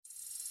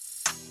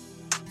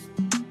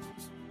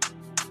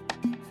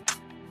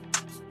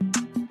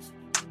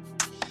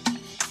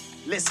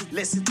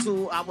Listen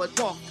to our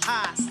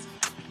podcast,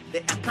 the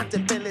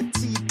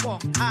Accountability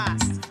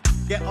Podcast.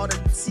 Get all the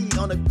tea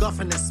on the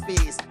governance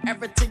space.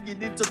 Everything you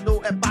need to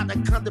know about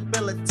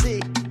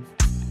accountability.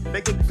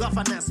 Making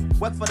governance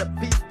work for the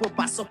people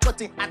by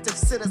supporting active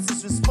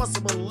citizens,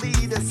 responsible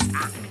leaders.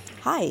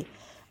 Hi,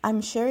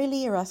 I'm Sherry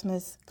Lee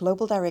Erasmus,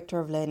 Global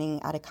Director of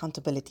Learning at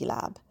Accountability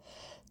Lab.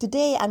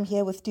 Today I'm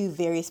here with two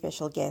very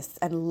special guests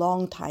and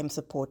long-time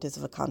supporters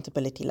of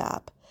Accountability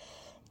Lab.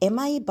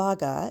 Emma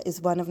Ibaga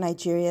is one of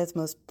Nigeria's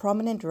most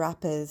prominent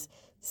rappers,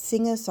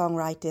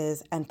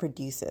 singer-songwriters, and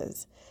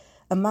producers.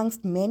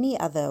 Amongst many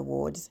other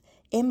awards,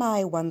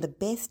 MI won the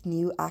Best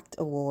New Act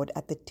Award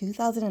at the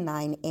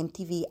 2009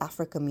 MTV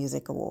Africa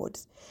Music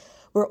Awards.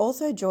 We're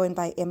also joined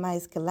by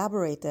MI's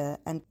collaborator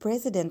and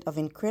president of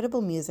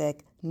Incredible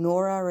Music,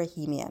 Nora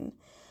Rahimian.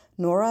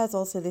 Nora is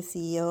also the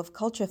CEO of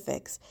Culture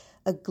Fix,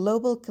 a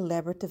global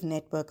collaborative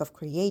network of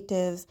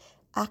creatives,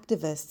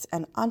 activists,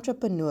 and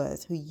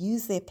entrepreneurs who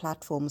use their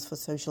platforms for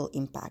social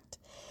impact.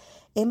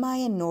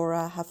 MI and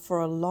Nora have for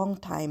a long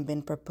time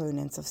been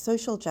proponents of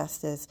social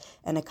justice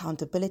and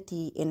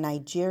accountability in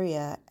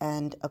Nigeria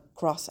and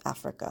across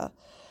Africa.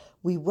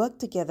 We worked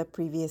together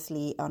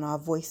previously on our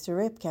Voice to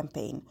Rep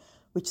campaign,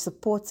 which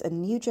supports a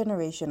new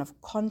generation of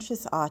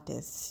conscious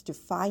artists to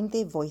find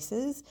their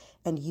voices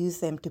and use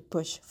them to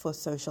push for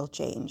social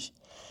change.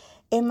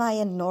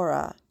 MI and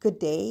Nora, good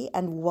day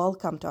and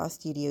welcome to our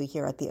studio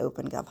here at the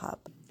Open Gov Hub.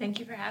 Thank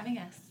you for having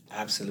us.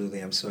 Absolutely.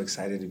 I'm so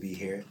excited to be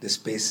here. The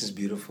space is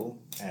beautiful,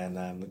 and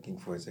I'm looking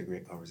forward to a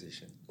great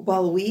conversation.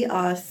 Well, we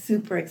are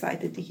super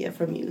excited to hear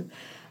from you.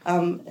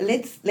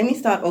 Let me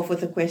start off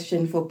with a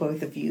question for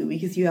both of you,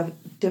 because you have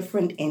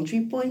different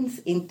entry points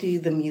into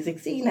the music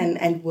scene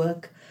and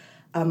work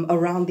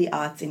around the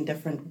arts in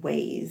different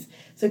ways.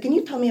 So can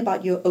you tell me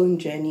about your own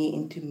journey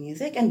into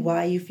music and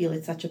why you feel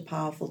it's such a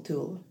powerful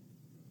tool?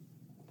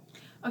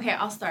 Okay,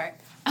 I'll start.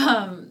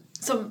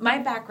 So my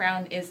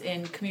background is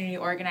in community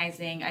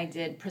organizing. I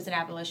did prison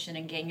abolition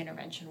and gang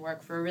intervention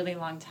work for a really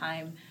long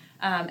time.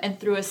 And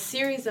through a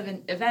series of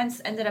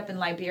events, ended up in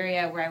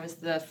Liberia, where I was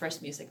the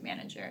first music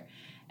manager.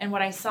 And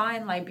what I saw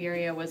in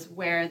Liberia was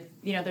where,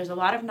 there's a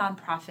lot of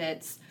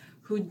nonprofits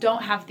who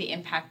don't have the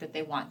impact that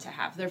they want to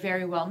have. They're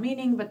very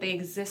well-meaning, but they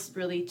exist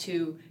really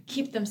to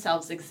keep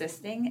themselves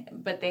existing.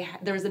 But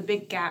there was a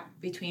big gap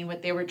between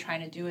what they were trying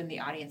to do and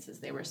the audiences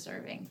they were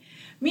serving.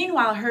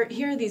 Meanwhile,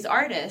 here are these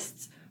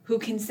artists who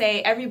can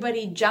say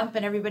everybody jump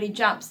and everybody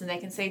jumps, and they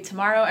can say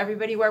tomorrow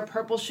everybody wear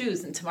purple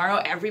shoes and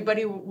tomorrow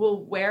everybody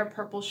will wear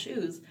purple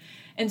shoes.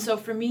 And so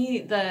for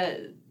me,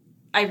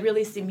 I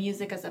really see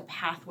music as a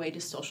pathway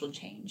to social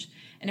change.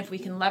 And if we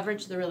can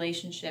leverage the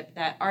relationship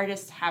that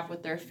artists have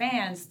with their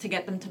fans to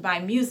get them to buy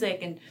music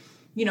and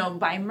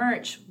buy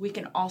merch, we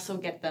can also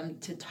get them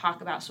to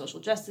talk about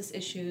social justice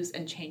issues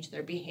and change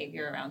their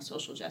behavior around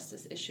social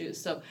justice issues.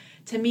 So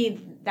to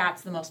me,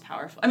 that's the most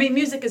powerful. I mean,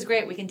 music is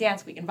great. We can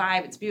dance, we can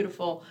vibe, it's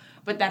beautiful.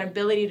 But that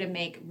ability to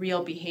make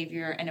real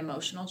behavior and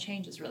emotional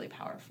change is really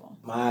powerful.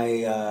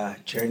 My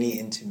journey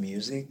into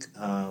music,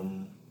 I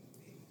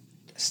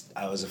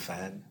was a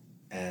fan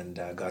and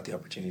got the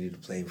opportunity to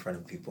play in front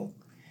of people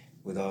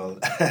with all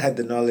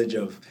the knowledge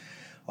of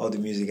all the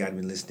music I'd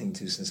been listening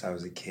to since I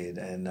was a kid.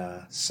 And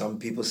some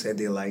people said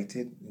they liked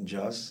it in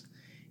Jos,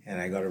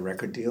 and I got a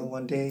record deal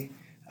one day.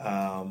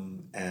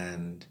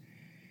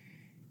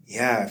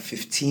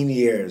 15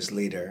 years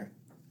later,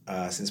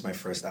 since my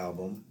first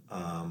album,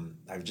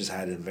 I've just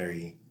had a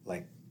very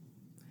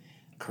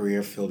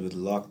career filled with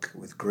luck,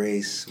 with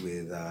grace,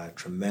 with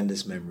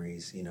tremendous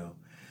memories, a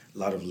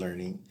lot of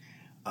learning.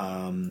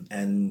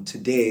 And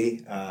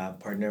today,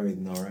 partner with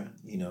Nora,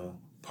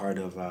 part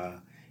of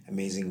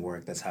amazing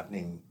work that's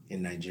happening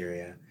in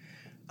Nigeria,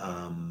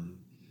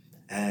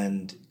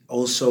 and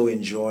also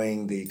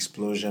enjoying the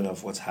explosion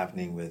of what's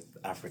happening with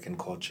African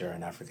culture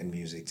and African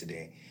music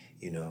today.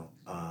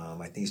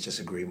 I think it's just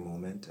a great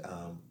moment.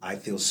 I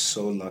feel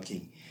so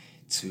lucky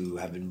to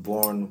have been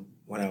born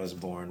when I was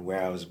born,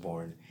 where I was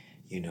born,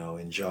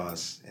 in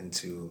Jos, and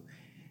to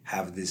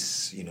have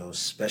this,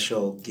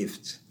 special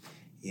gift,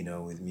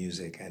 with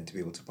music, and to be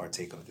able to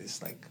partake of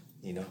this,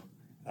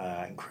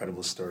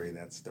 incredible story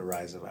that's the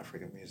rise of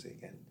African music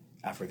and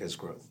Africa's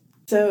growth.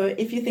 So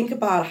if you think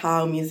about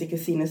how music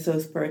is seen as so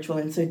spiritual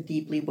and so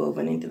deeply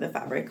woven into the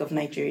fabric of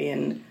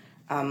Nigerian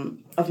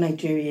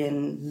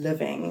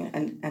living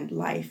and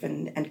life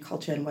and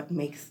culture and what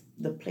makes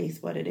the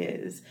place what it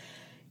is,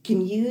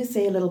 can you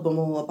say a little bit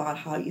more about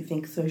how you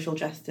think social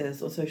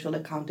justice or social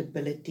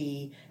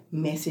accountability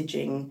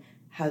messaging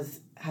has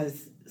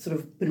sort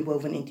of been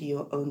woven into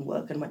your own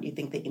work and what you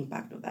think the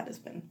impact of that has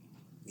been?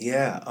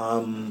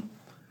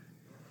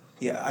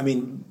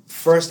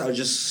 First I'll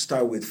just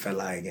start with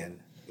Fela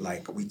again.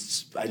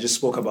 I just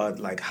spoke about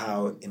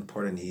how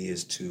important he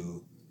is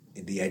to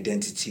the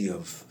identity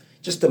of,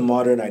 just the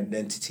modern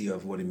identity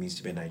of what it means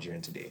to be a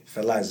Nigerian today.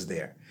 Fela is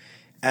there.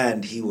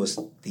 And he was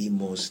the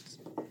most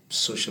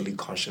socially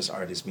conscious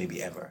artist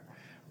maybe ever,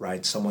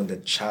 right? Someone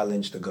that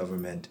challenged the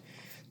government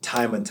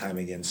time and time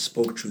again,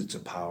 spoke truth to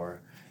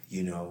power,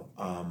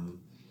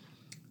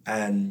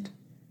 and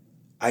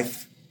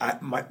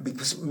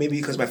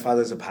because my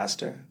father's a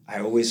pastor, I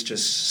always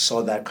just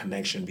saw that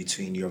connection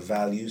between your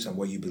values and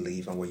what you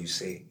believe and what you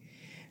say.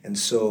 And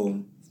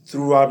so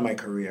throughout my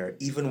career,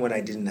 even when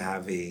I didn't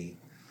have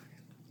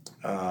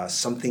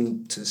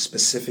something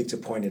specific to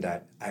point it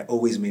at, I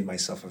always made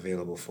myself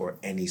available for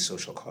any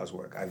social cause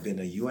work. I've been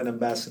a UN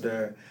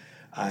ambassador.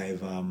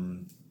 I've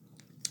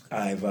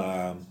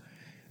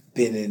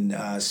been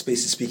in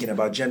spaces speaking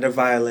about gender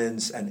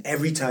violence, and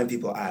every time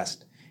people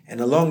asked. And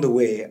along the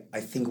way,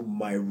 I think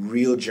my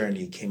real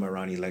journey came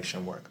around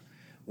election work.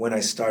 When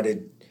I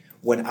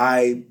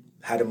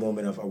had a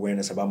moment of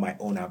awareness about my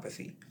own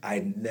apathy. I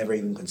had never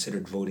even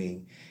considered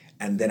voting.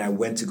 And then I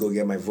went to go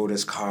get my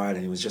voter's card,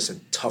 and it was just a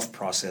tough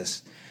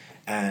process.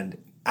 And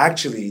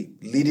actually,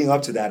 leading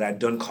up to that, I'd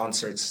done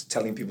concerts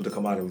telling people to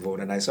come out and vote.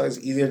 And I saw it's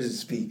easier to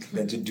speak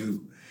than to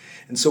do.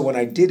 And so when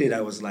I did it,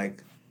 I was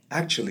like,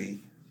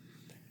 actually,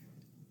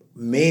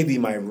 maybe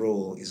my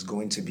role is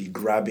going to be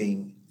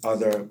grabbing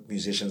other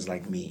musicians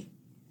like me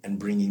and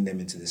bringing them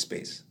into this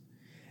space.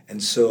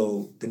 And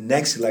so the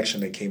next election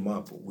that came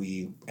up,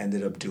 we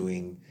ended up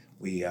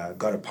we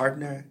got a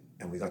partner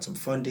and we got some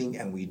funding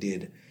and we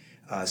did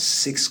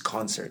 6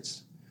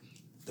 concerts.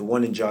 The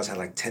one in Jos had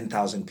like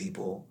 10,000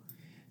 people.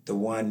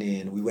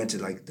 We went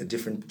to like the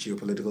different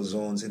geopolitical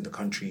zones in the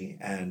country.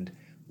 And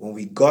when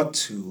we got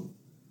to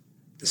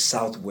the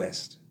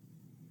Southwest,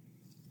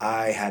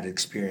 I had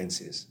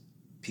experiences.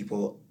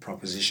 People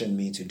propositioned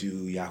me to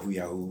do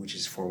Yahoo, which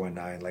is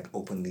 419, like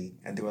openly.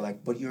 And they were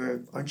like, but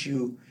aren't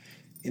you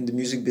in the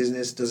music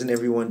business? Doesn't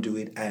everyone do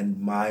it?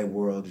 And my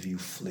worldview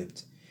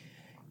flipped.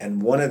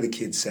 And one of the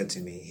kids said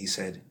to me, he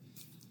said,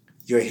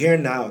 you're here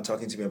now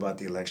talking to me about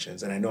the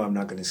elections, and I know I'm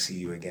not going to see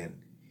you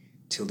again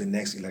till the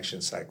next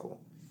election cycle.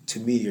 To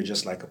me, you're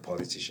just like a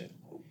politician.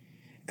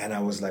 And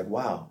I was like,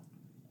 wow.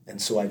 And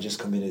so I just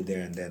committed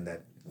there and then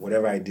that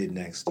whatever I did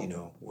next,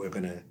 we're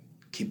going to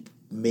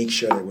make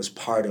sure that it was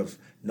part of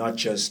not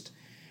just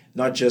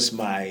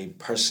my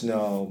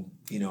personal,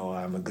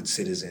 I'm a good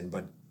citizen,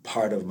 but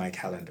part of my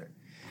calendar.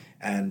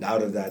 And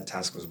out of that,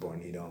 Task was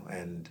born,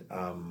 and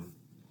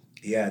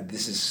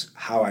this is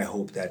how I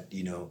hope that,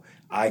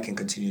 I can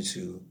continue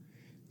to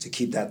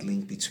keep that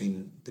link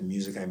between the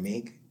music I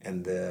make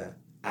and the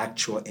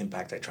actual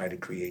impact I try to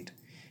create,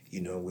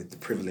 with the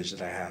privilege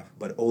that I have,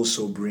 but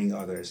also bring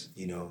others,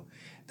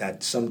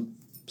 that some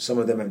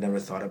of them have never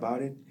thought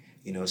about it.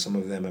 Some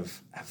of them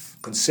have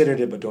considered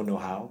it but don't know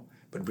how,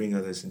 but bring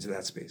others into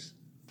that space.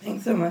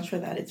 Thanks so much for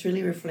that. It's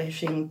really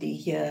refreshing to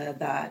hear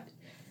that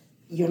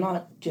you're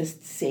not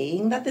just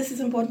saying that this is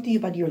important to you,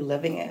 but you're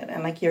living it.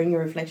 And like hearing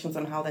your reflections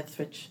on how that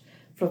switch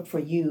flipped for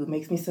you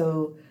makes me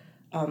feel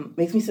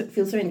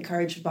so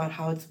encouraged about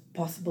how it's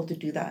possible to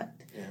do that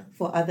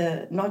for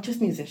other, not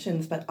just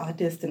musicians, but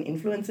artists and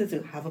influencers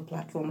who have a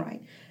platform,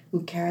 right?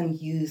 Who can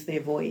use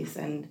their voice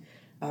and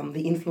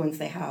the influence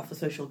they have for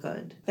social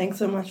good. Thanks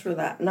so much for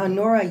that. Now,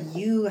 Nora,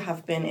 you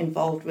have been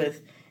involved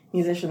with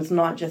musicians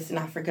not just in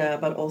Africa,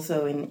 but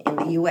also in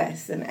the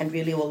US and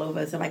really all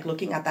over. So like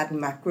looking at that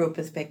macro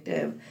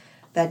perspective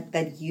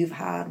that you've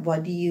had,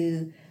 what do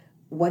you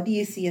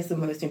see as the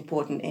most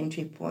important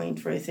entry point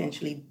for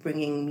essentially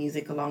bringing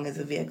music along as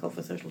a vehicle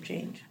for social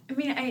change? I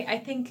mean, I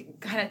think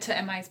kind of to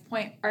Emi's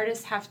point,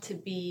 artists have to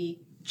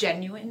be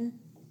genuine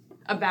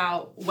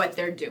about what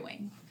they're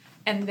doing.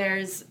 And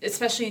there's,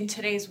 especially in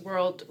today's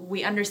world,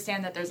 we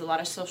understand that there's a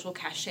lot of social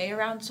cachet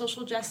around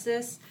social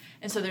justice.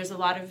 And so there's a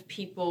lot of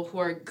people who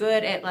are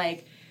good at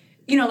like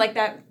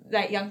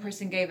that young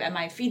person gave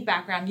Emi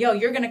feedback around,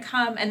 you're going to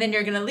come and then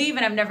you're going to leave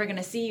and I'm never going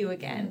to see you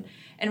again. Mm-hmm.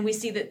 And we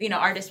see that,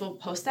 artists will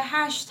post a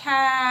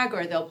hashtag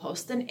or they'll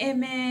post an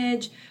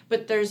image,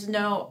 but there's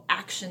no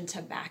action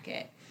to back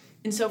it.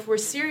 And so if we're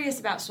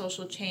serious about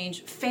social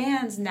change,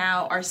 fans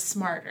now are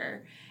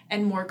smarter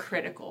and more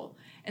critical.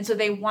 And so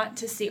they want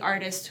to see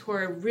artists who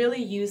are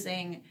really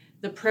using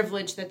the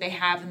privilege that they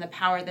have and the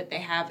power that they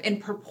have in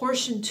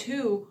proportion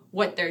to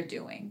what they're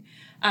doing.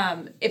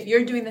 If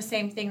you're doing the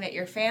same thing that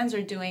your fans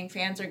are doing,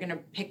 fans are going to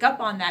pick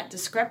up on that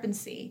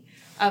discrepancy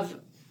of,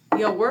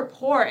 we're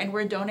poor and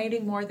we're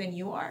donating more than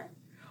you are.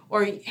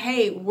 Or,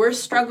 hey, we're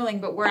struggling,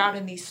 but we're out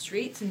in these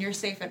streets and you're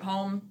safe at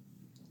home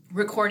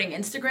recording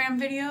Instagram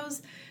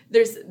videos.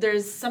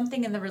 There's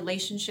something in the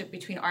relationship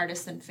between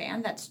artist and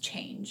fan that's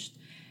changed.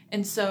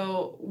 And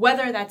so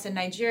whether that's in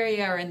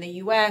Nigeria or in the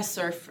US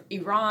or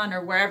Iran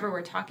or wherever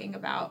we're talking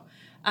about,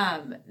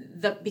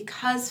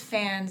 because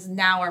fans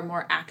now are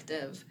more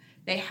active,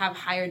 they have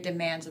higher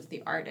demands of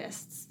the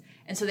artists.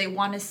 And so they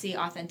want to see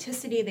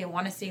authenticity, they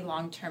want to see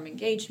long-term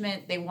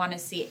engagement, they want to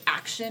see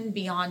action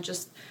beyond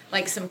just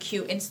like some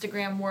cute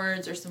Instagram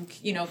words or some,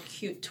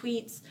 cute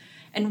tweets.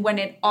 And when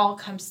it all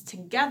comes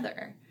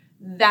together,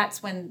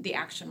 that's when the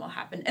action will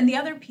happen. And the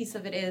other piece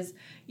of it is,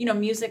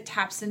 music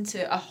taps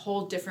into a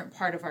whole different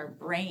part of our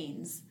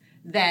brains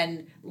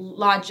than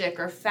logic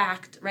or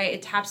fact, right?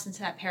 It taps into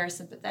that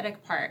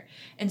parasympathetic part.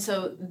 And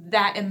so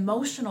that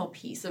emotional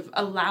piece of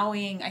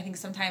allowing, I think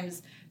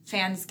sometimes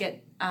fans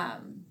get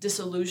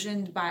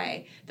disillusioned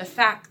by the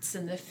facts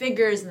and the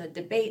figures and the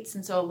debates.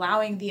 And so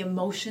allowing the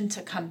emotion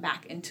to come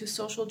back into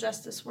social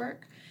justice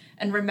work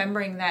and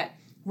remembering that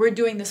we're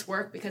doing this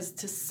work because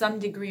to some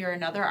degree or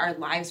another, our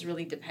lives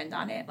really depend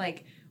on it.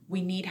 Like,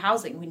 we need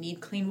housing, we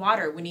need clean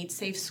water, we need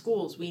safe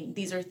schools.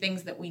 These are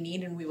things that we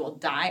need and we will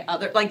die.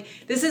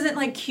 This isn't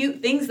like cute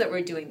things that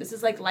we're doing. This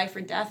is like life or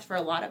death for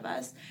a lot of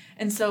us.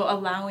 And so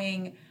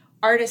allowing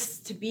artists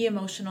to be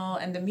emotional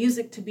and the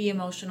music to be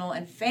emotional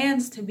and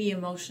fans to be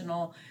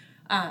emotional,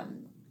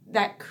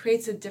 that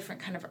creates a different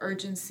kind of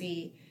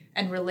urgency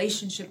and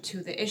relationship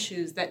to the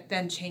issues that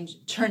then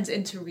turns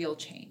into real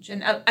change.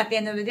 And at the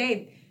end of the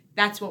day,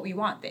 that's what we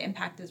want. The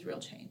impact is real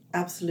change.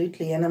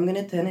 Absolutely. And I'm going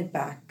to turn it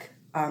back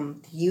to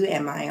you,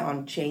 MI,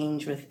 on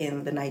change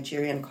within the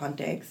Nigerian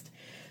context.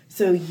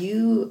 So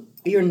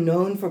you're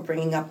known for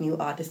bringing up new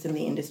artists in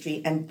the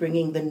industry and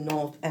bringing the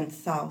north and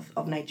south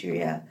of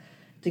Nigeria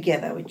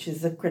together, which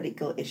is a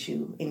critical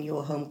issue in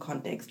your home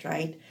context,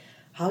 right?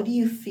 How do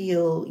you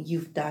feel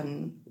you've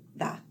done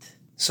that?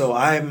 So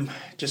I'm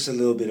just a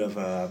little bit of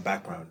a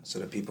background so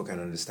that people can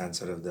understand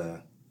sort of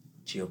the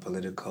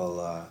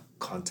geopolitical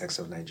context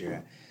of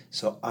Nigeria.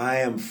 So I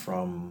am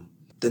from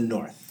the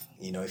north.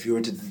 If you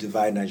were to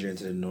divide Nigeria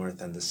into the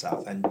north and the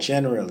south, and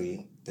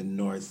generally the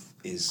north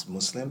is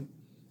Muslim,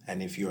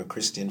 and if you're a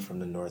Christian from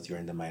the north, you're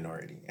in the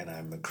minority. And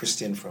I'm a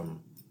Christian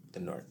from the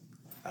north,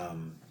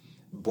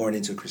 born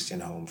into a Christian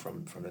home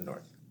from the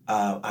north.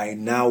 I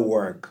now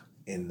work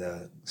in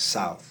the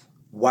south.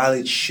 While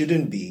it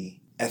shouldn't be,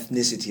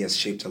 ethnicity has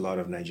shaped a lot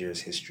of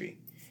Nigeria's history,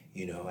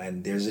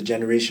 and there's a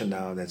generation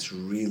now that's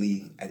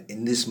really,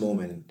 in this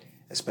moment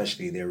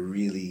especially, they're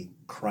really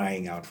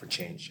crying out for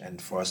change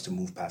and for us to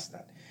move past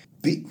that.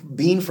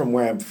 Being from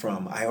where I'm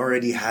from, I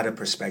already had a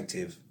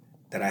perspective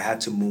that I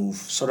had to move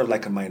sort of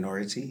like a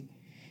minority,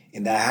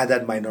 in that I had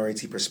that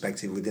minority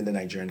perspective within the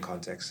Nigerian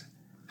context.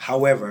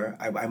 However,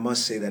 I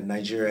must say that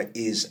Nigeria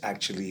is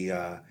actually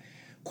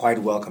quite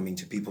welcoming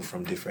to people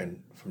from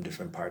different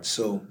parts.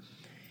 So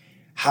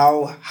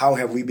how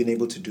have we been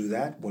able to do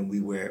that?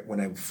 When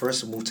I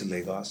first moved to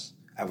Lagos,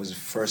 I was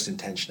first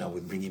intentional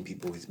with bringing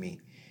people with me,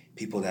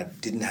 people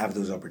that didn't have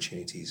those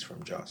opportunities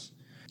from Jos.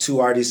 2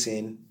 artists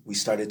in, we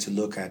started to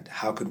look at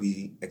how could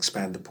we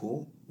expand the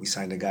pool. We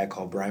signed a guy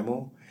called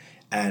Brimo,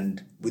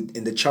 and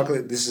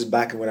this is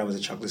back when I was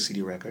at Chocolate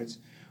City Records.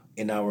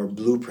 In our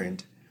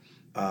blueprint,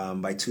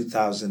 by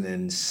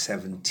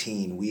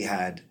 2017, we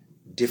had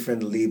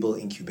different label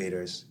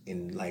incubators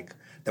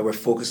that were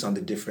focused on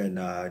the different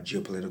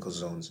geopolitical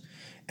zones.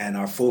 And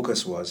our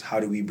focus was, how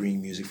do we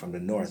bring music from the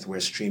north, where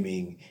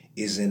streaming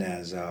isn't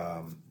as...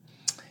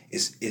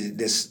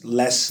 there's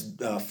less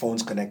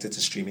phones connected to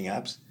streaming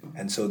apps.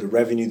 And so the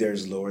revenue there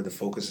is lower, the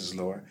focus is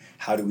lower.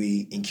 How do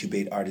we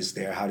incubate artists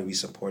there? How do we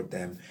support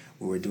them?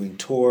 We were doing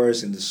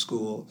tours in the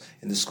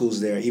schools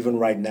there. Even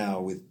right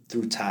now,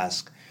 through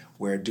Task,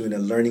 we're doing a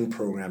learning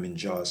program in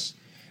Jos.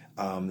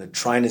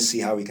 Trying to see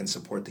how we can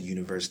support the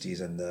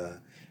universities and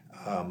the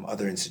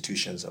other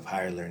institutions of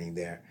higher learning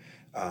there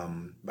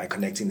by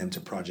connecting them to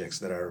projects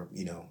that are,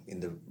 in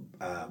the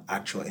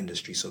actual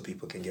industry, so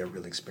people can get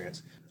real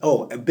experience.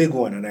 Oh, a big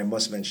one, and I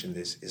must mention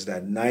this, is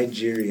that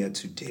Nigeria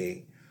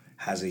today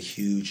has a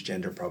huge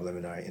gender problem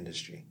in our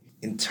industry.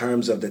 In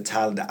terms of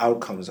the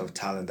outcomes of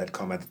talent that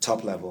come at the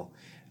top level,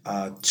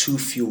 too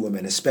few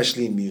women,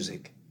 especially in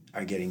music,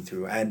 are getting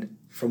through. And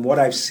from what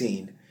I've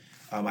seen,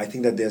 I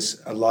think that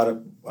there's a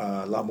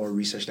lot more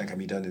research that can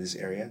be done in this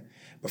area.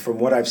 But from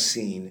what I've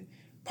seen,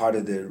 part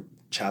of the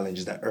challenge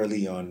is that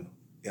early on,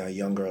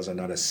 young girls are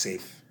not as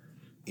safe,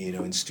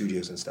 in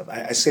studios and stuff.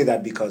 I say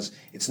that because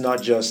it's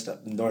not just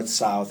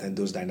north-south and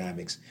those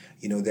dynamics.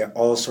 They're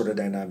all sort of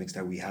dynamics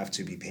that we have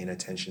to be paying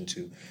attention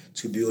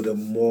to build a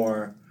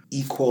more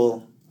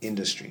equal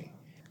industry.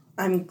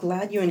 I'm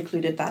glad you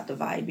included that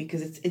divide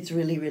because it's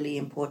really, really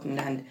important.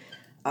 And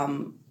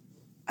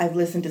I've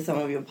listened to some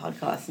of your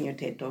podcasts and your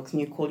TED Talks, and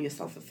you call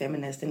yourself a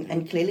feminist.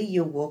 And clearly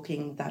you're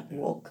walking that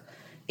walk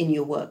in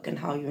your work and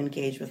how you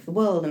engage with the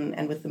world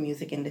and with the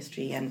music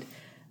industry. And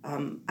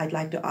I'd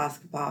like to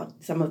ask about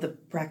some of the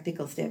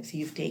practical steps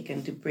you've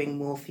taken to bring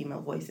more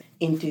female voices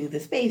into the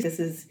space. This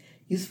is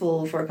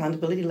useful for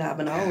Accountability Lab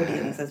and our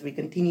audience as we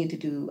continue to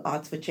do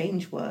Arts for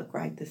Change work,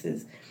 right? This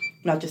is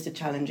not just a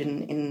challenge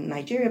in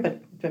Nigeria,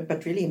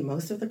 but really in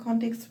most of the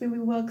contexts where we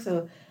work.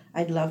 So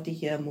I'd love to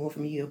hear more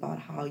from you about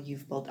how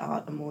you've built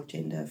out a more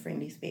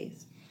gender-friendly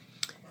space.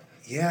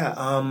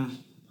 Yeah,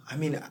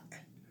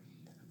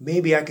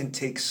 maybe I can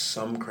take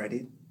some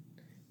credit,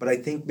 but I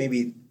think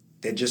maybe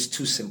they're just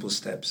 2 simple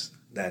steps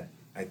that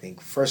I think,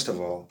 first of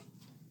all,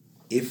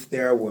 if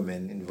there are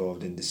women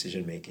involved in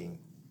decision-making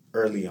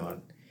early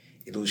on,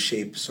 it'll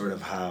shape sort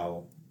of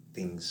how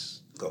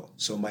things go.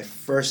 So my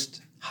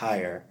first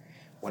hire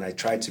when I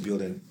tried to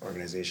build an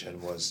organization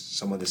was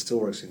someone that still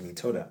works with me,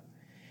 Toda.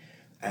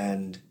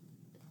 And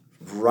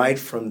right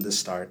from the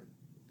start,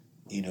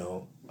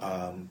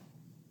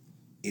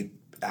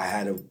 I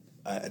had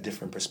a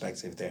different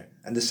perspective there.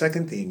 And the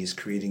second thing is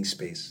creating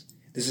space.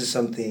 This is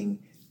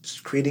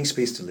creating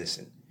space to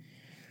listen.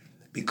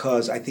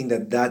 because I think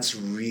that that's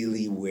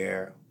really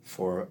where,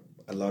 for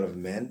a lot of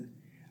men,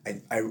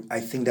 I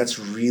think that's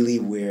really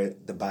where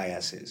the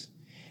bias is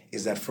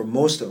that for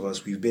most of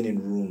us, we've been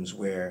in rooms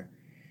where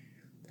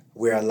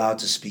we're allowed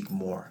to speak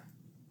more.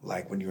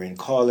 Like when you're in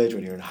college,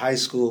 when you're in high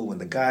school, when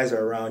the guys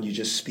are around, you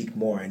just speak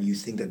more and you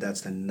think that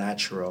that's the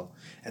natural.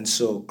 And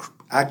so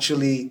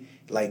actually,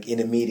 like in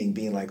a meeting,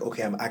 being like,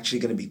 okay, I'm actually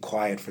going to be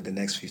quiet for the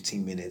next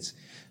 15 minutes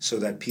so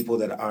that people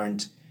that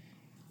aren't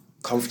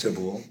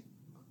comfortable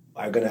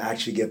are going to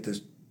actually get to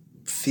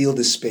feel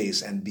the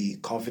space and be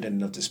confident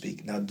enough to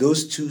speak. Now,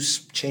 those two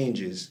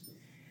changes,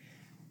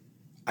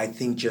 I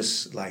think,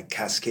 just like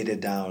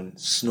cascaded down,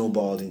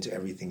 snowballed into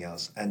everything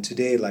else. And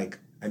today,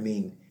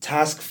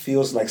 Task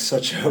feels like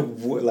such a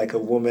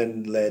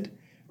woman-led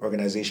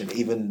organization,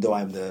 even though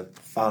I'm the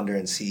founder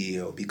and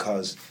CEO,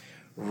 because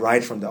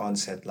right from the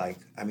onset,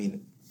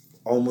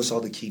 almost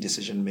all the key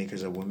decision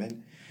makers are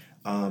women.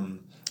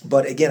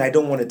 But again, I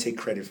don't want to take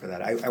credit for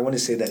that. I want to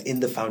say that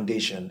in the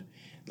foundation,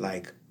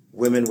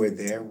 women were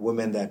there,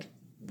 women that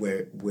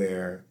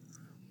were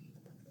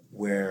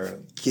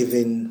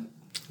given,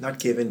 not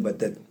given, but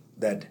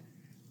that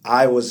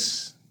I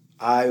was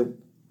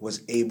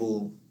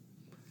able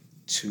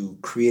to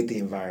create the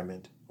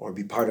environment or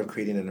be part of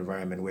creating an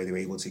environment where they were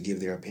able to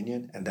give their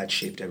opinion, and that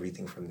shaped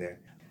everything from there.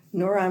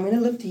 Nora, I'm going to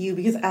look to you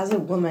because as a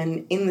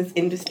woman in this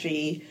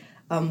industry,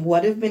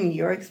 what have been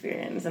your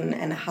experience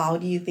and how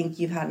do you think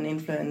you've had an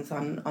influence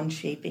on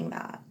shaping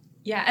that?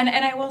 Yeah,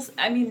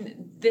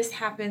 this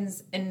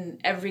happens in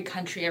every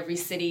country, every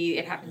city.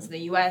 It happens in the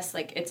U.S.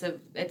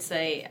 It's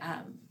a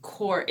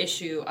core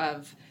issue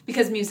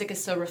because music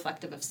is so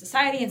reflective of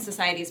society, and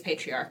society is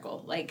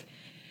patriarchal.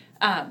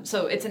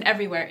 So it's an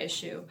everywhere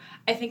issue.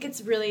 I think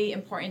it's really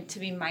important to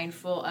be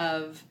mindful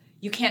of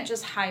you can't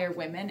just hire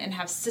women and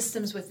have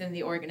systems within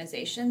the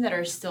organization that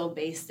are still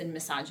based in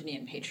misogyny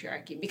and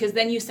patriarchy, because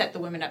then you set the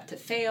women up to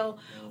fail,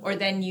 or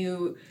then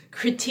you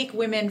critique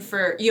women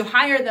you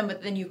hire them,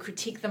 but then you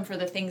critique them for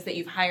the things that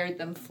you've hired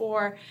them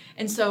for.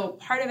 And so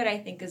part of it, I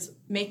think, is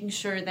making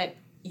sure that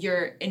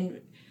you're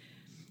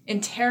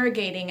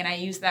interrogating, and I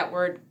use that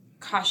word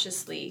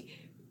cautiously,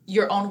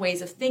 your own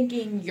ways of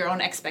thinking, your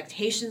own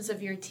expectations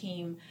of your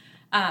team.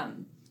 But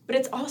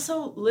it's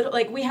also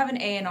we have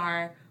an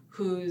A&R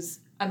who's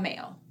a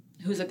male,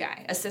 who's a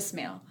guy, a cis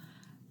male.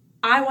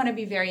 I want to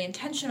be very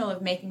intentional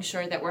of making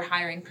sure that we're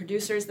hiring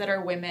producers that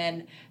are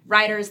women,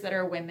 writers that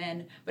are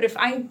women. But if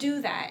I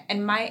do that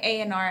and my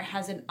A&R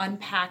hasn't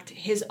unpacked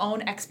his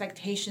own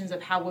expectations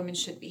of how women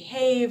should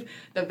behave,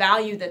 the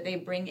value that they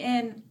bring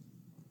in,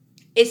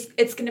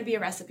 it's going to be a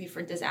recipe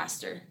for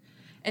disaster.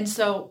 And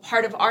so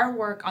part of our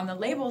work on the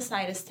label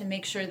side is to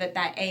make sure that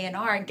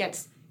A&R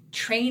gets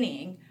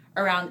training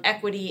around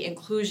equity,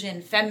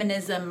 inclusion,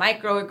 feminism,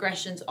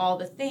 microaggressions, all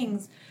the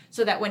things,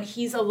 so that when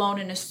he's alone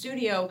in a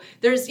studio,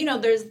 there's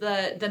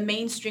the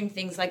mainstream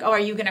things like, oh,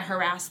 are you going to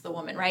harass the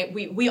woman, right?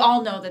 We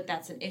all know that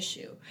that's an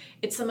issue.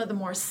 It's some of the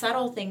more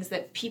subtle things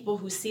that people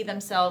who see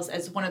themselves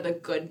as one of the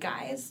good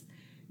guys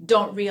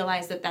don't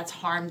realize that that's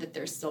harm that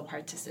they're still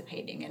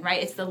participating in,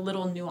 right? It's the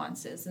little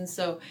nuances. And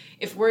so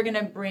if we're going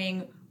to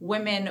bring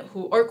women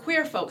or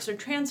queer folks or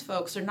trans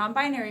folks or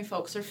non-binary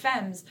folks or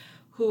femmes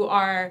who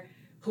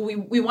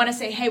we want to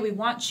say, hey, we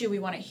want you, we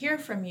want to hear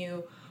from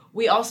you,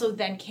 we also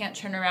then can't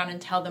turn around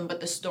and tell them, but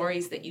the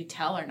stories that you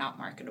tell are not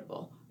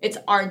marketable. It's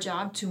our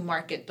job to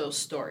market those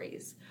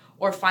stories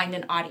or find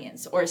an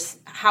audience, or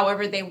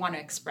however they want to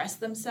express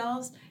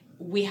themselves,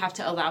 we have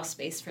to allow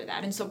space for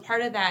that. And so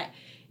part of that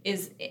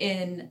is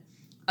in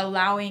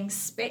allowing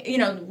space,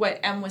 what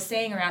Em was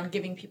saying around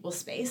giving people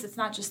space. It's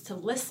not just to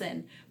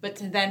listen, but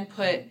to then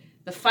put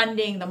the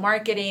funding, the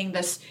marketing, the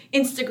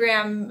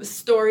Instagram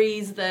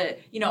stories,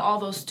 all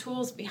those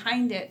tools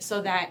behind it,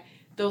 so that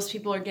those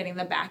people are getting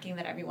the backing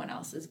that everyone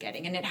else is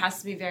getting. And it has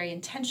to be very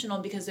intentional,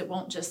 because it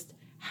won't just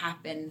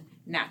happen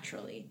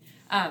naturally.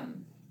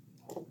 And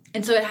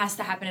so it has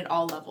to happen at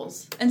all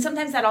levels. And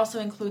sometimes that also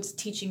includes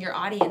teaching your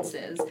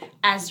audiences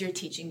as you're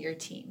teaching your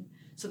team,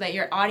 so that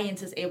your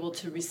audience is able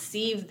to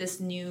receive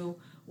this new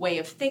way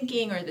of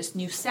thinking or this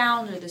new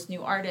sound or this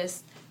new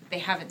artist they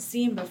haven't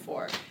seen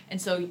before. And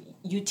so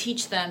you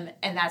teach them,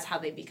 and that's how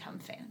they become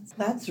fans.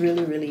 That's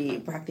really, really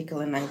practical,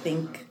 and I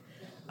think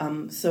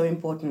so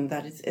important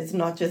that it's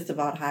not just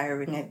about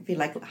hiring. I feel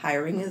like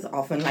hiring is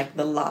often like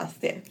the last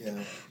step,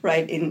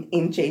 right,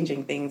 in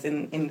changing things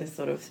in this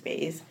sort of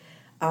space.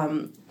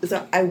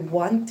 So I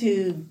want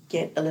to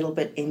get a little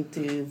bit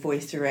into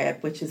Voice to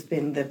Rep, which has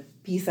been the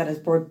piece that has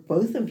brought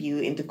both of you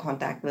into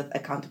contact with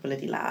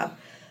Accountability Lab,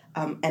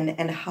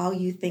 and how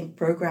you think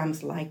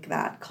programs like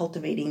that,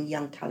 cultivating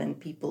young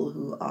talent, people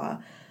who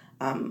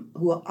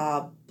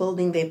are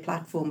building their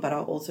platform but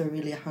are also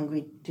really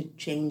hungry to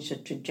change the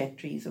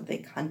trajectories of their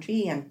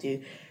country and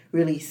to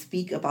really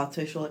speak about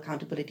social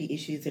accountability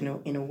issues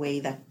in a way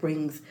that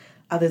brings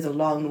others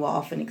along who are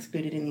often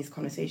excluded in these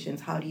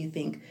conversations. How do you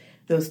think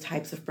those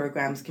types of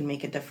programs can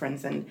make a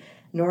difference? And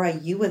Nora,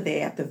 you were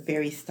there at the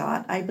very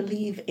start, I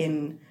believe,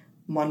 in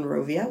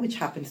Monrovia, which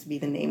happens to be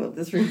the name of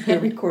this room we're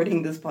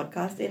recording this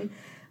podcast in.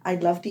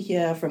 I'd love to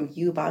hear from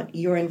you about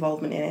your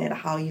involvement in it,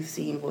 how you've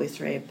seen Voice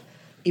Rep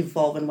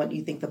evolve, and what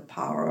you think the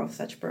power of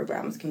such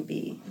programs can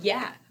be.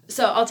 Yeah.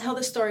 So I'll tell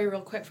the story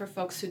real quick for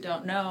folks who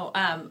don't know.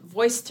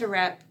 Voice to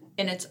Rep,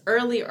 in its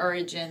early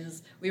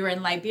origins, we were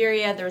in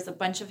Liberia. There was a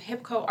bunch of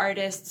hip-hop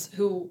artists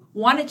who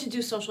wanted to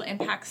do social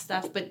impact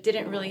stuff but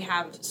didn't really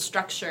have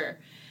structure.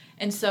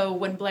 And so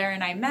when Blair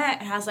and I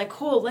met, I was like,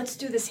 cool, let's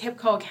do this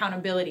hip-hop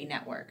accountability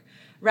network.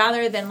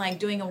 Rather than like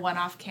doing a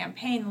one-off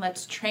campaign,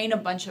 let's train a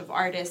bunch of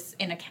artists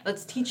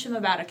let's teach them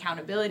about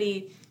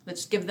accountability.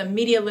 Let's give them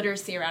media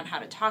literacy around how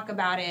to talk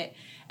about it.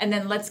 And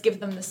then let's give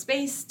them the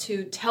space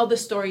to tell the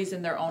stories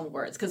in their own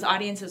words. Because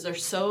audiences are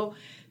so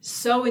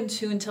in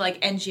tune to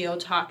like NGO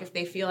talk. If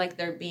they feel like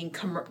they're being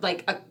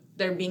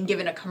they're being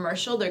given a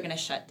commercial, they're going to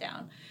shut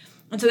down.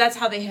 And so that's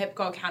how the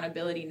HIPCO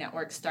Accountability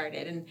Network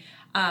started.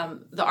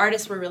 And the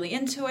artists were really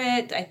into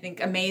it. I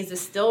think Amaze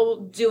is still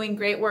doing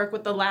great work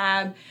with the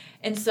lab.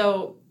 And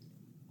so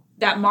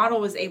that model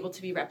was able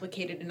to be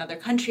replicated in other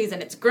countries,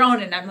 and it's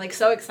grown, and I'm like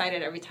so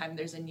excited every time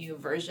there's a new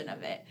version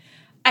of it.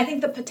 I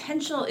think the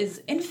potential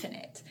is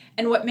infinite.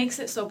 And what makes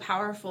it so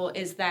powerful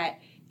is that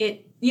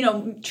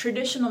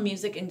traditional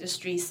music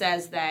industry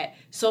says that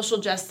social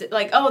justice,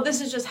 like, oh,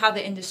 this is just how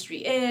the industry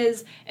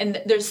is.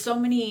 And there's so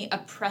many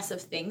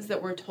oppressive things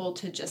that we're told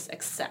to just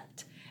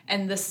accept.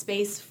 And the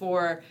space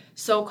for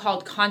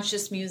so-called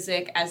conscious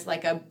music as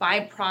like a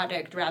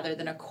byproduct rather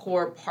than a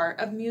core part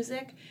of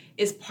music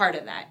is part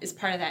of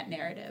that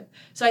narrative.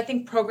 So I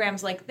think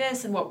programs like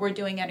this and what we're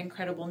doing at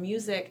Incredible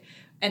Music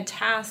and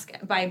Task,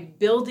 by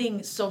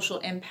building social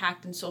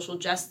impact and social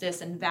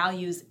justice and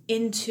values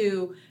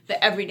into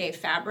the everyday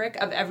fabric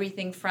of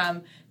everything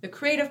from the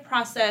creative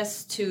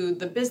process to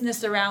the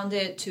business around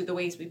it to the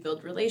ways we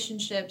build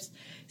relationships,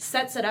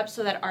 sets it up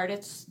so that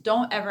artists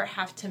don't ever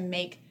have to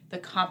make the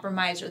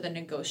compromise or the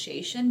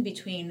negotiation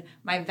between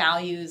my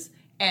values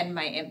and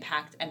my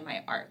impact and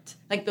my art.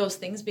 Like those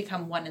things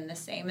become one and the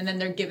same, and then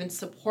they're given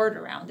support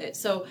around it.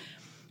 So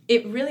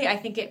it really, I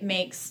think it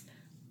makes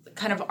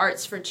kind of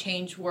arts for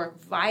change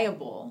work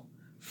viable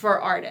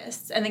for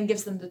artists and then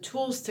gives them the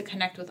tools to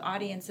connect with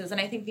audiences. And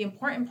I think the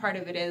important part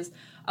of it is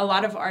a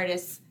lot of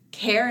artists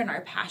care and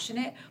are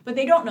passionate, but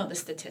they don't know the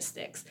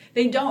statistics.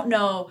 They don't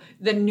know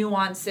the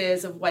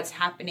nuances of what's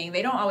happening.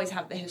 They don't always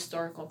have the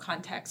historical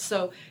context.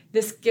 So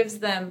this gives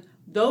them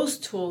those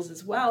tools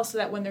as well so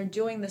that when they're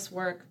doing this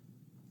work,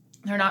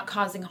 they're not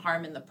causing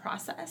harm in the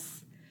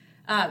process.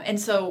 And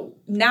so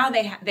now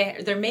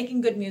they're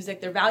making good music,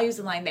 their values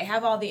align, they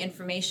have all the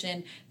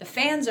information, the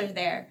fans are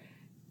there.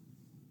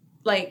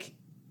 Like,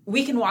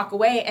 we can walk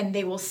away and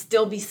they will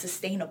still be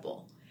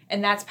sustainable.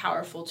 And that's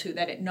powerful too,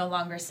 that it no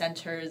longer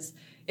centers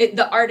it.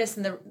 The artists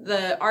and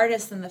the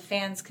artists and the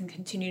fans can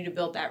continue to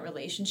build that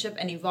relationship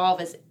and evolve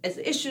as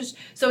issues.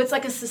 So it's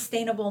like a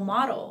sustainable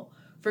model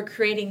for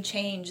creating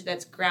change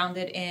that's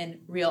grounded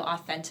in real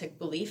authentic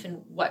belief in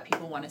what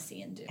people want to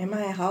see and do.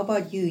 Emma, how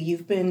about you?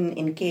 You've been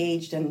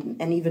engaged and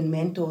even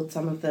mentored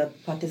some of the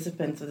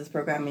participants of this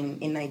program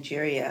in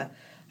Nigeria.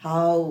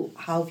 How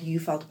have you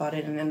felt about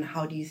it, and then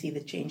how do you see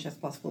the change that's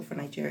possible for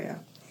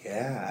Nigeria?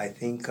 Yeah, I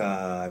think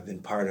I've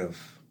been part of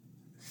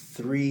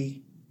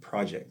 3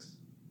 projects,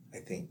 I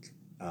think.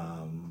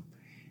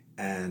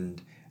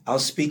 And I'll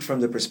speak from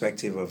the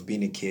perspective of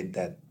being a kid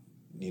that,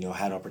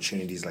 had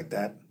opportunities like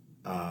that.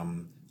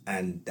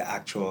 And the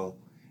actual,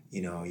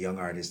 young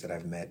artists that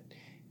I've met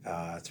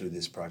through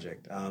this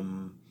project.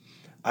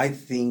 I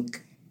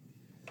think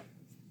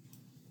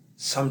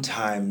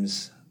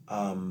sometimes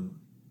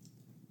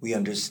we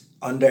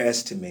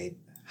underestimate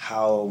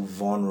how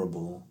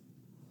vulnerable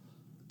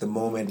the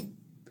moment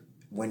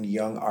when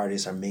young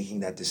artists are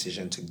making that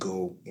decision to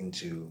go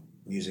into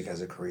music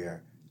as a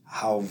career,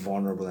 how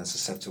vulnerable and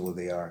susceptible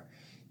they are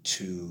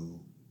to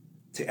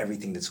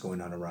everything that's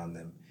going on around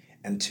them.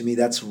 And to me,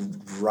 that's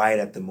right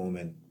at the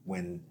moment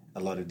when a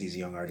lot of these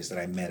young artists that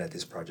I met at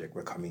this project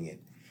were coming in.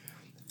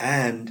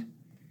 And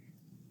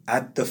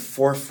at the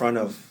forefront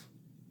of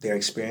their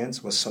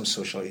experience was some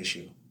social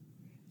issue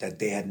that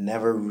they had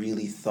never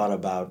really thought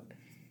about.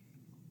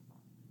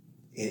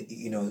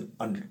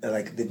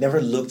 Like they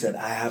never looked at,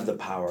 I have the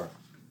power,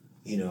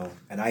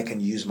 and I can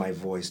use my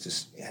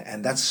voice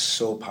and that's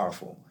so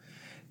powerful.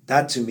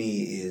 That to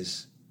me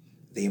is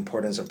the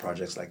importance of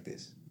projects like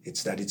this.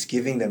 It's that it's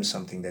giving them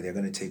something that they're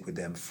going to take with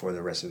them for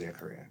the rest of their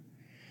career.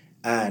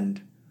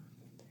 And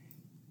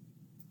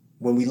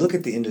when we look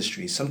at the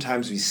industry,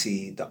 sometimes we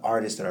see the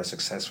artists that are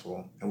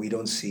successful, and we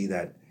don't see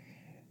that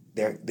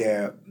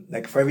they're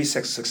like, for every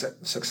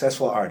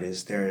successful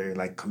artist, there are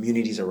like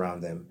communities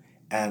around them.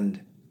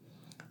 And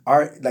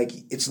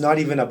it's not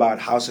even about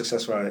how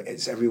successful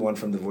it's everyone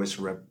from the Voice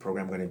Rep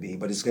program going to be,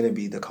 but it's going to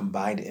be the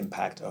combined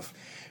impact of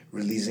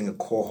releasing a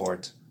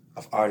cohort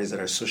of artists that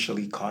are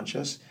socially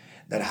conscious,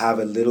 that have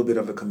a little bit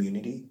of a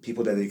community,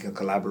 people that they can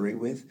collaborate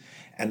with,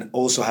 and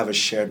also have a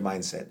shared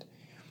mindset,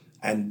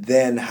 and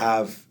then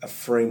have a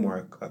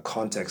framework, a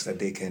context that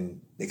they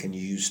can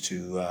use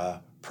to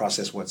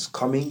process what's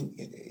coming,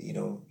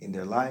 in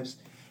their lives,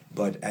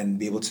 and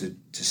be able to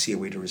see a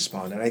way to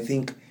respond. And I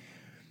think,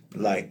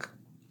 like,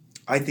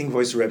 I think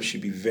Voice to Rep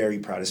should be very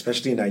proud,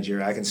 especially in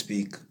Nigeria. I can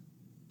speak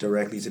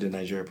directly to the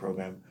Nigeria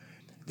program.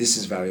 This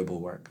is valuable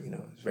work,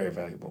 it's very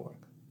valuable work.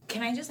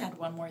 Can I just add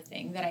one more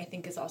thing that I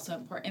think is also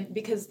important?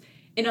 Because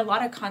in a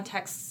lot of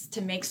contexts,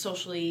 to make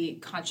socially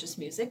conscious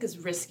music is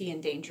risky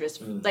and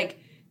dangerous, like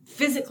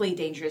physically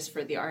dangerous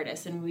for the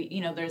artist. And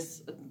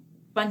there's a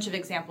bunch of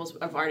examples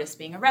of artists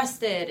being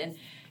arrested.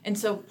 And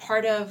so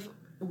part of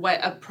what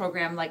a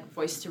program like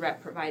Voice to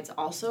Rep provides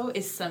also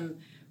is some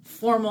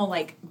formal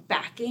like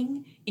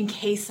backing in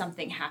case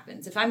something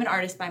happens. If I'm an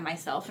artist by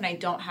myself and I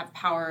don't have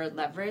power or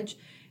leverage,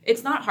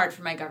 it's not hard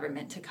for my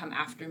government to come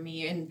after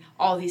me and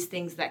all these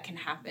things that can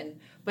happen.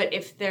 But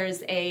if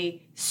there's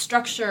a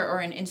structure or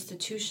an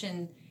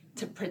institution,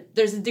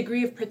 there's a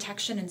degree of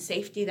protection and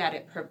safety that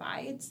it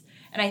provides.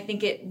 And I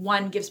think it,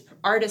 one, gives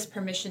artists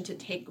permission to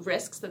take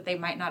risks that they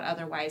might not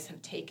otherwise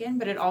have taken,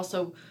 but it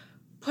also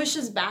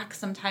pushes back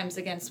sometimes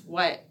against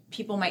what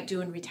people might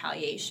do in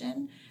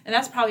retaliation. And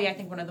that's probably, I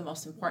think, one of the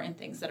most important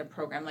things that a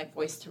program like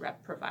Voice to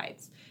Rep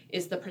provides,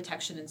 is the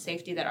protection and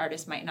safety that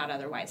artists might not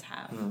otherwise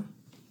have.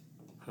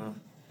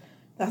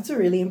 That's a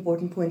really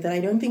important point that I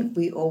don't think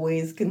we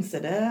always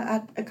consider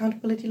at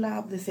Accountability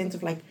Lab. The sense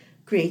of like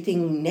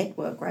creating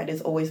network, right,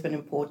 has always been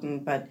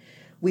important, but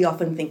we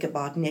often think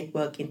about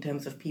network in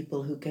terms of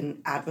people who can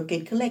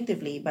advocate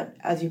collectively. But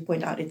as you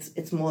point out,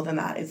 it's more than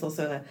that. It's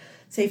also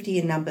safety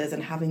in numbers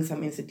and having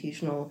some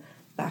institutional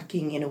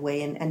backing in a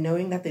way, and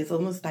knowing that there's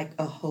almost like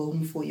a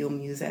home for your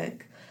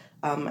music.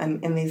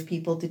 And there's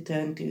people to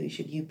turn to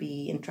should you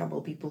be in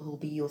trouble, people who'll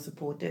be your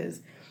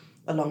supporters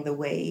along the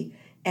way.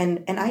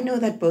 And I know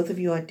that both of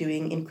you are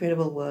doing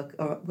incredible work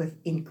with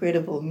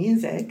incredible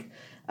music,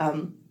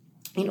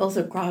 in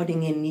also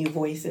crowding in new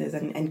voices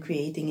and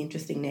creating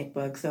interesting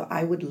networks. So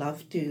I would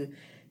love to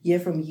hear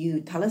from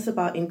you. Tell us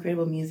about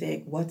incredible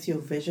music. What's your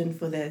vision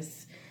for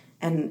this?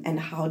 And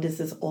how does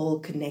this all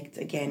connect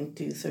again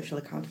to social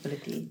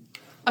accountability?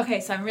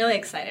 Okay, so I'm really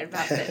excited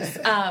about this.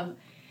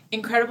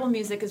 Incredible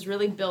Music is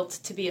really built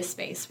to be a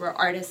space where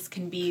artists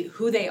can be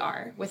who they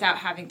are without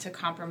having to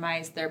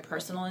compromise their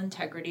personal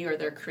integrity or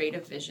their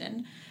creative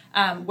vision,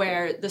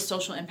 where the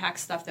social impact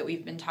stuff that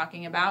we've been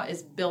talking about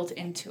is built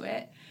into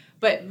it.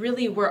 But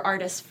really, we're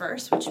artists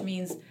first, which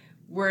means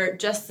we're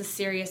just as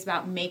serious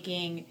about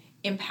making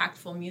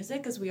impactful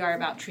music as we are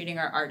about treating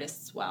our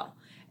artists well.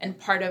 And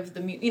part of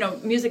the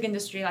music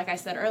industry, like I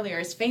said earlier,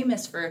 is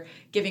famous for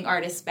giving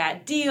artists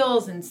bad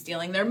deals and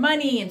stealing their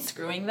money and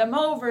screwing them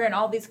over and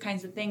all these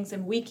kinds of things.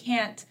 And we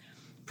can't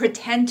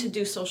pretend to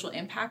do social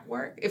impact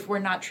work if we're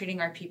not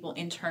treating our people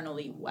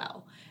internally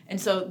well.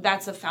 And so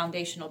that's a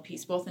foundational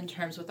piece, both in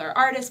terms with our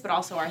artists, but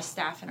also our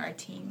staff and our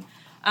team.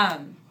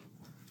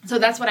 So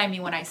that's what I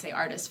mean when I say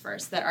artists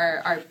first, that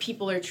our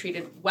people are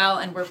treated well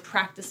and we're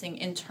practicing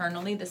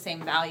internally the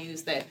same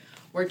values that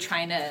we're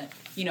trying to,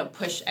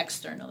 push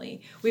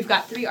externally. We've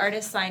got 3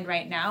 artists signed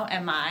right now,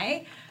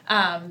 MI,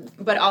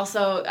 but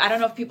also, I don't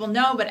know if people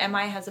know, but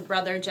MI has a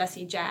brother,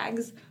 Jesse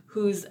Jaggs,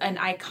 who's an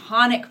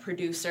iconic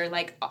producer.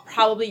 Like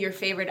probably your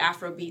favorite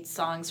Afrobeat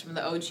songs from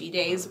the OG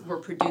days were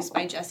produced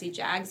by Jesse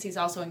Jaggs. He's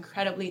also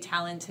incredibly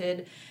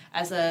talented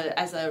as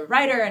a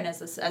writer and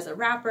as a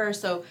rapper.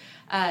 So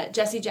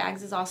Jesse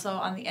Jaggs is also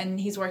and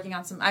he's working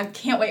on I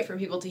can't wait for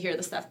people to hear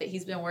the stuff that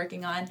he's been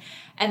working on.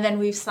 And then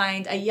we've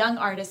signed a young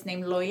artist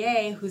named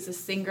Loye, who's a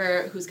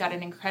singer who's got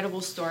an incredible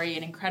story,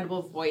 an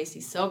incredible voice.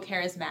 He's so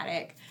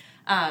charismatic.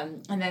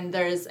 And then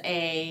there's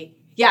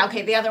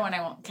the other one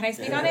I won't. Can I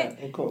speak on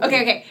it? Cool.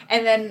 Okay.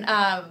 And then,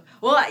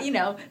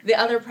 the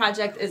other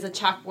project is a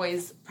Chalk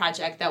Boys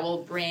project that will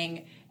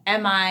bring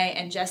MI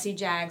and Jesse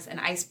Jaggs and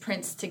Ice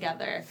Prince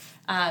together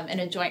in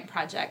a joint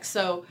project.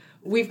 So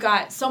we've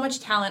got so much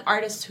talent,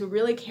 artists who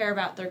really care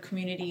about their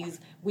communities.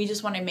 We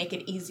just want to make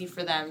it easy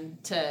for them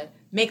to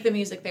make the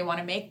music they want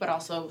to make, but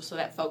also so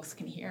that folks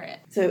can hear it.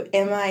 So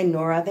MI,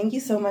 Nora, thank you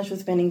so much for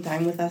spending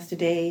time with us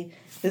today.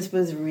 This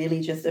was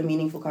really just a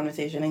meaningful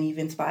conversation, and you've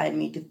inspired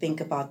me to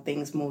think about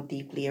things more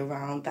deeply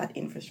around that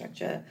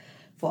infrastructure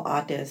for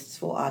artists,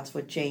 for arts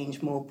for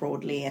change more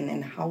broadly,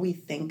 and how we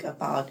think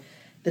about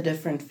the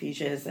different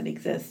fissures that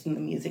exist in the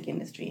music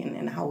industry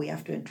and how we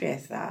have to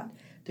address that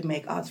to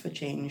make arts for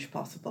change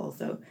possible.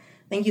 So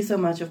thank you so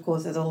much, of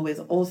course, as always,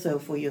 also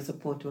for your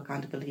support to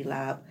Accountability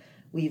Lab.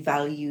 We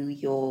value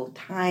your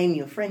time,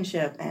 your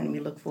friendship, and we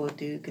look forward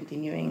to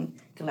continuing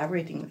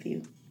collaborating with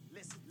you.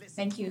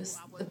 Thank you.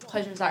 The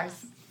pleasure's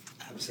ours.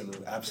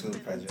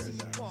 Absolute pleasure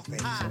is ours.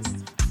 Thank you so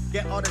much.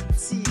 Get all the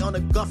tea on the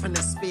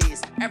governance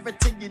space.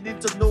 Everything you need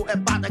to know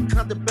about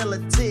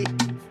accountability.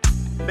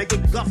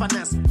 Making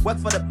governance work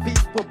for the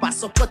people by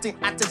supporting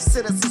active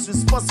citizens,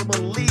 responsible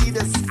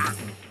leaders.